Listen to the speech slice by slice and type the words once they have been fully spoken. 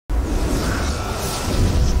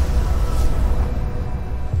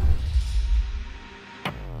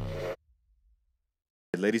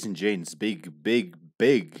ladies and gents, big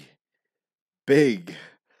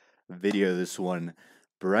video this one.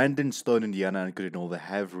 Brandon Stone and Ankudinova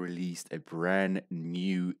have released a brand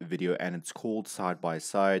new video and it's called Side by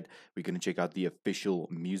Side. We're going to check out the official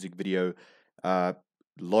music video. A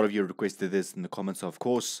lot of you requested this in the comments. Of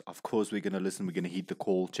course we're going to listen. We're going to heed the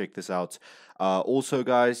call. Check this out. Also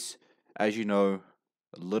guys, as you know,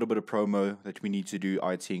 a little bit of promo that we need to do.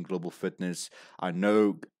 IT and Global Fitness. I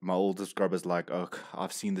know my old subscribers like, oh,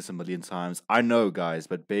 I've seen this a million times. I know guys,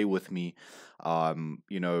 but bear with me.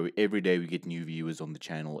 You know, every day we get new viewers on the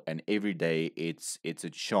channel, and every day it's a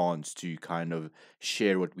chance to kind of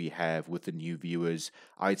share what we have with the new viewers.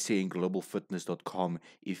 itandglobalfitness.com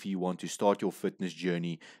if you want to start your fitness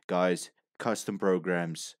journey, guys. Custom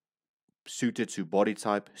programs suited to body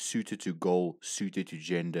type, suited to goal, suited to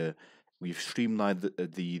gender. We've streamlined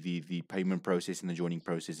the payment process and the joining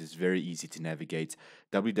process. It's very easy to navigate.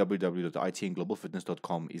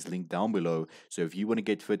 www.itandglobalfitness.com is linked down below. So if you want to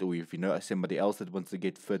get fit, or if you know somebody else that wants to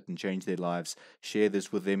get fit and change their lives, share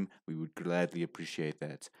this with them. We would gladly appreciate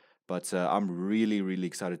that. But I'm really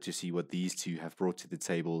excited to see what these two have brought to the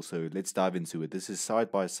table. So let's dive into it. This is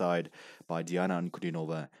Side by Side by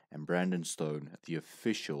Ankudinova and Brandon Stone, the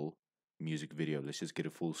official music video. Let's just get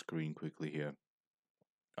a full screen quickly here.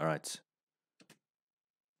 All right.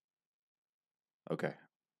 Okay,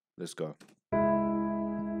 let's go.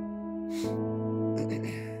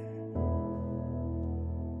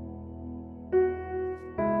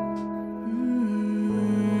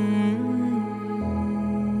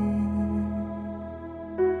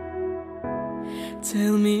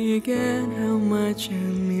 Tell me again how much I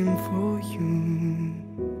mean for you.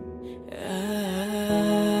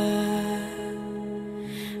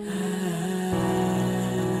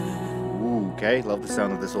 Okay, love the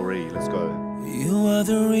sound of this already. Let's go. You are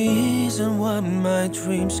the reason why my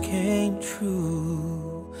dreams came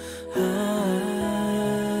true.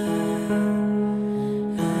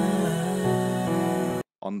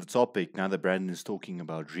 On the topic, now that Brandon is talking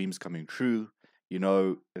about dreams coming true, you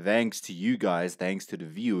know, thanks to you guys, thanks to the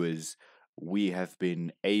viewers, we have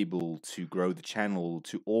been able to grow the channel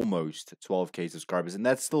to almost 12k subscribers, and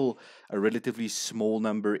that's still a relatively small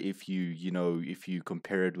number if you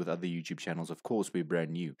compare it with other YouTube channels. Of course, we're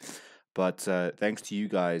brand new, but thanks to you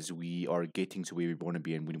guys, we are getting to where we want to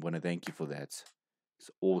be, and we want to thank you for that. It's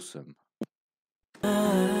awesome.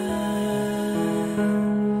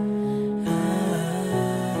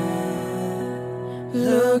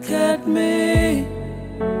 Look at me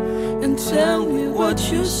and tell me what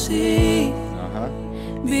you see.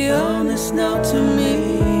 Be honest now to me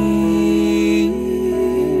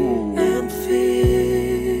and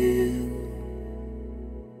feel.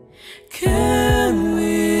 Can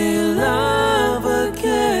we love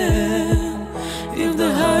again if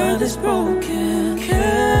the heart is broken?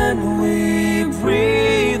 Can we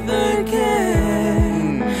breathe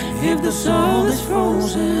again if the soul is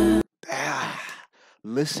frozen?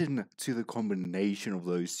 Listen to the combination of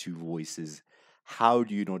those two voices. How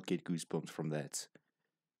do you not get goosebumps from that?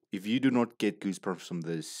 If you do not get goosebumps from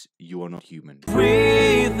this, you are not human.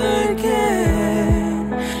 Breathe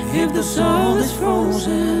again if the soul is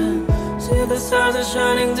frozen. See the stars are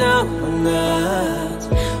shining down on us.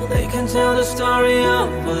 They can tell the story of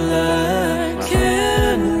a life.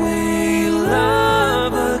 Can we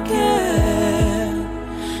love again?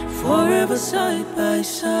 Forever side by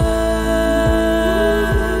side.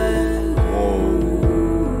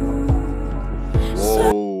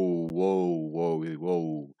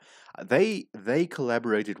 Whoa. They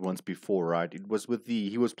collaborated once before, right? It was with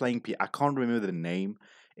he was playing I can't remember the name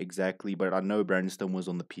exactly, but I know Brandon Stone was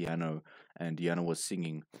on the piano and Diana was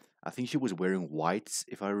singing. I think she was wearing whites,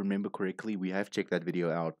 if I remember correctly. We have checked that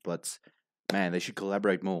video out, but man, they should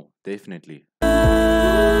collaborate more, definitely.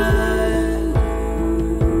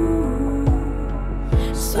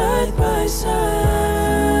 Side by side.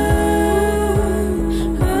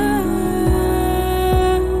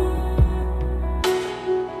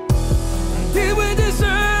 Did we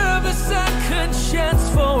deserve a second chance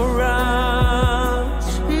for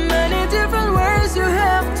us? Many different ways you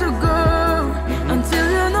have to go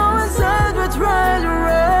until you know inside what's right or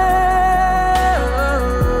wrong.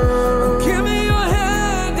 Give me your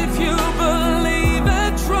hand if you believe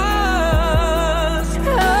and trust.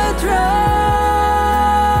 I trust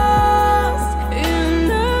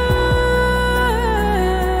in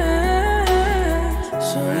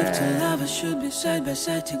us. So if two lovers should be side by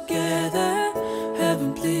side together,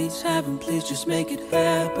 heaven please, just make it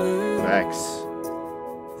happen. Facts.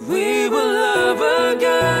 We will love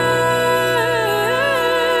again.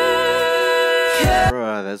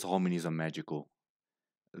 Bruh, those harmonies are magical.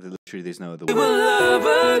 Literally, there's no other We word. will love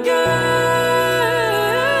again.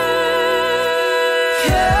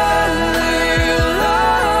 Can we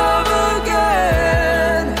love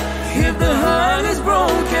again? If the heart is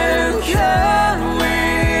broken, can we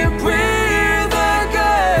breathe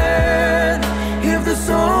again? If the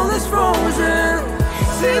soul is frozen,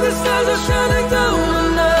 see the stars are shining down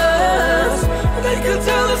on us. They could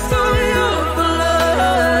tell the story of the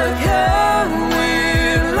love. Can we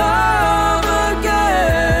love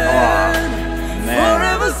again?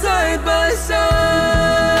 Forever side by side.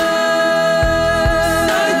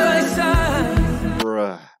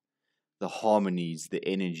 Bruh, the harmonies, the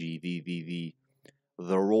energy,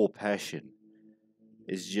 the raw passion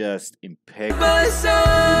is just impeccable. By side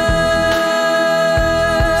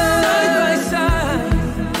by side.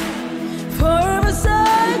 Forever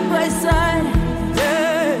side by side.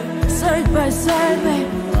 Yeah. Side by side, babe.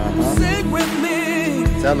 Sing with me.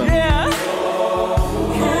 Tell 'em. Yeah.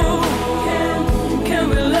 Can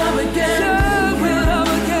we love again? Can we love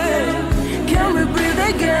again? Can we breathe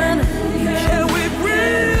again? Can we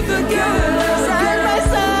breathe again? Side by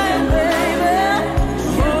side, baby.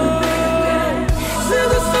 See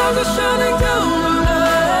the stars are shining down on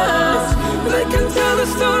us. They can tell the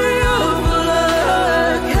story of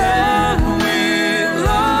love. Can we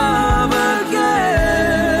love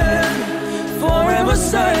again? Forever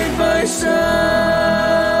side by side.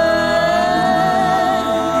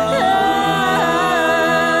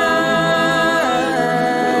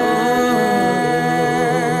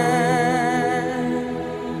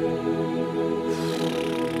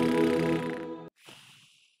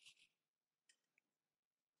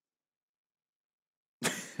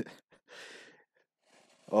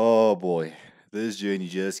 Oh boy, this journey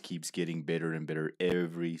just keeps getting better and better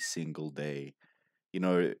every single day. You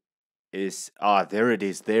know, there it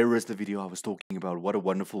is. There is the video I was talking about. What a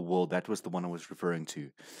wonderful world. That was the one I was referring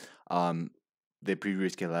to. Um, their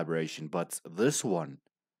previous collaboration, but this one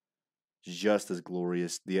is just as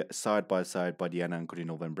glorious. The side by side by Diana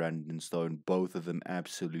Ankudinova and Brandon Stone, both of them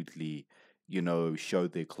absolutely,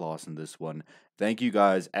 showed their class in this one. Thank you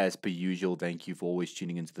guys, as per usual. Thank you for always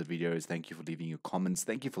tuning into the videos. Thank you for leaving your comments.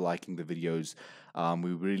 Thank you for liking the videos.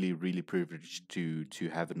 We're really, really privileged to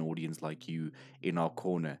have an audience like you in our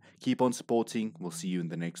corner. Keep on supporting. We'll see you in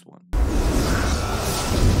the next one.